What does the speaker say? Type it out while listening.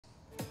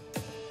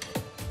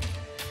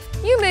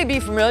You may be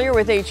familiar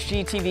with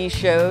HGTV's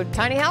show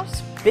Tiny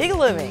House, Big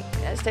Living.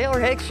 As Taylor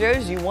Hicks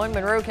shows you, one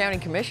Monroe County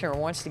commissioner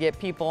wants to get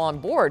people on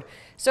board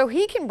so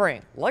he can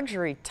bring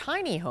luxury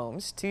tiny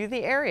homes to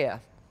the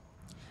area.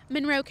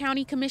 Monroe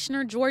County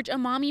Commissioner George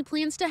Amami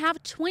plans to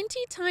have 20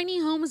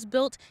 tiny homes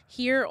built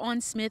here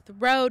on Smith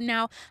Road.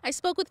 Now, I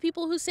spoke with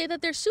people who say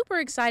that they're super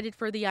excited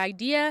for the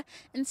idea,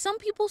 and some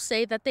people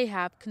say that they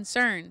have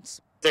concerns.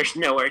 There's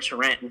nowhere to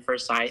rent in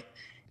Forsyth.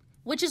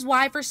 Which is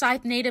why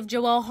Forsyth native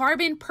Joelle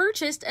Harbin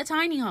purchased a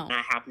tiny home.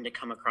 I happened to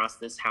come across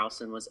this house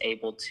and was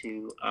able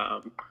to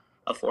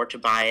afford to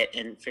buy it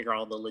and figure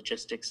all the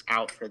logistics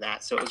out for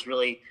that. So it was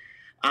really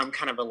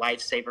kind of a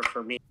lifesaver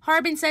for me.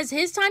 Harbin says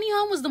his tiny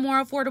home was the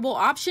more affordable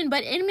option,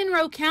 but in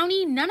Monroe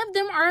County, none of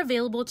them are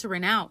available to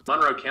rent out.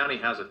 Monroe County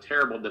has a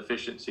terrible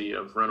deficiency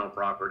of rental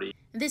property.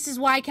 This is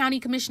why County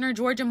Commissioner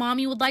George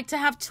Amami would like to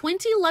have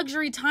 20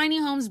 luxury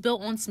tiny homes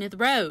built on Smith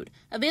Road,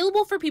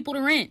 available for people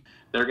to rent.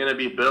 They're going to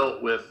be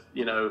built with,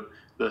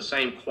 the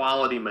same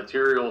quality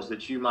materials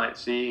that you might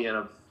see in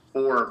a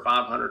 $400,000 or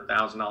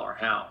 $500,000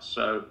 house.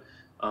 So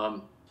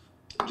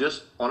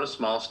just on a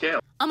small scale.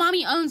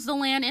 Amami owns the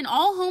land, and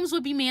all homes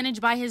would be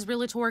managed by his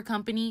realtor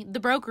company, The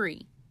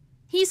Brokery.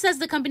 He says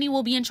the company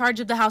will be in charge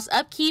of the house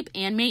upkeep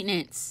and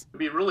maintenance. It'd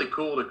be really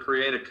cool to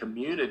create a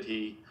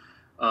community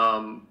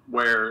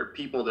where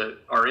people that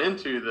are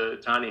into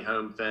the tiny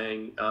home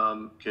thing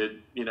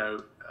could,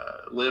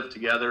 live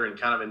together and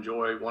kind of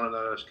enjoy one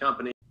another's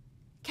company.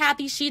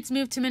 Kathy Sheets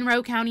moved to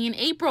Monroe County in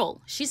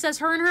April. She says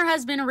her and her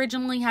husband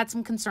originally had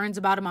some concerns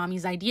about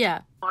Amami's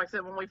idea. Like I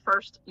said, when we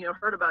first,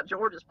 heard about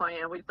George's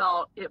plan, we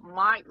thought it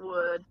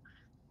would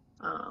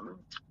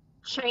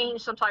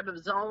change some type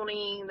of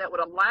zoning that would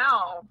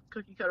allow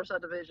cookie cutter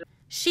subdivision.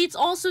 Sheets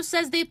also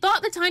says they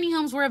thought the tiny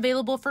homes were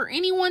available for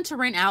anyone to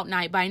rent out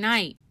night by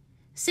night.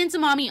 Since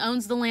Amami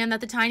owns the land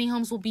that the tiny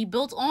homes will be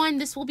built on,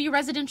 this will be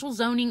residential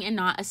zoning and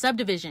not a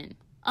subdivision.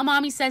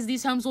 Amami says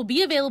these homes will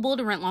be available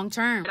to rent long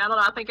term. I don't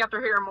know, I think after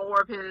hearing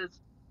more of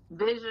his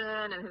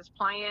vision and his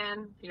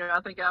plan,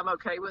 I think I'm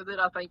okay with it.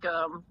 I think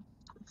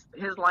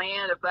his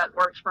land, if that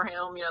works for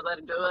him, let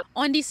him do it.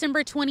 On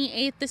December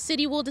 28th, the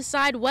city will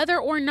decide whether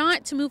or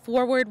not to move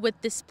forward with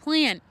this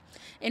plan.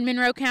 In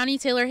Monroe County,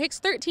 Taylor Hicks,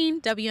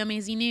 13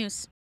 WMAZ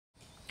News.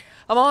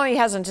 Amami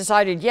hasn't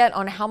decided yet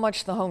on how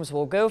much the homes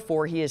will go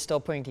for. He is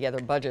still putting together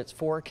budgets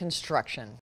for construction.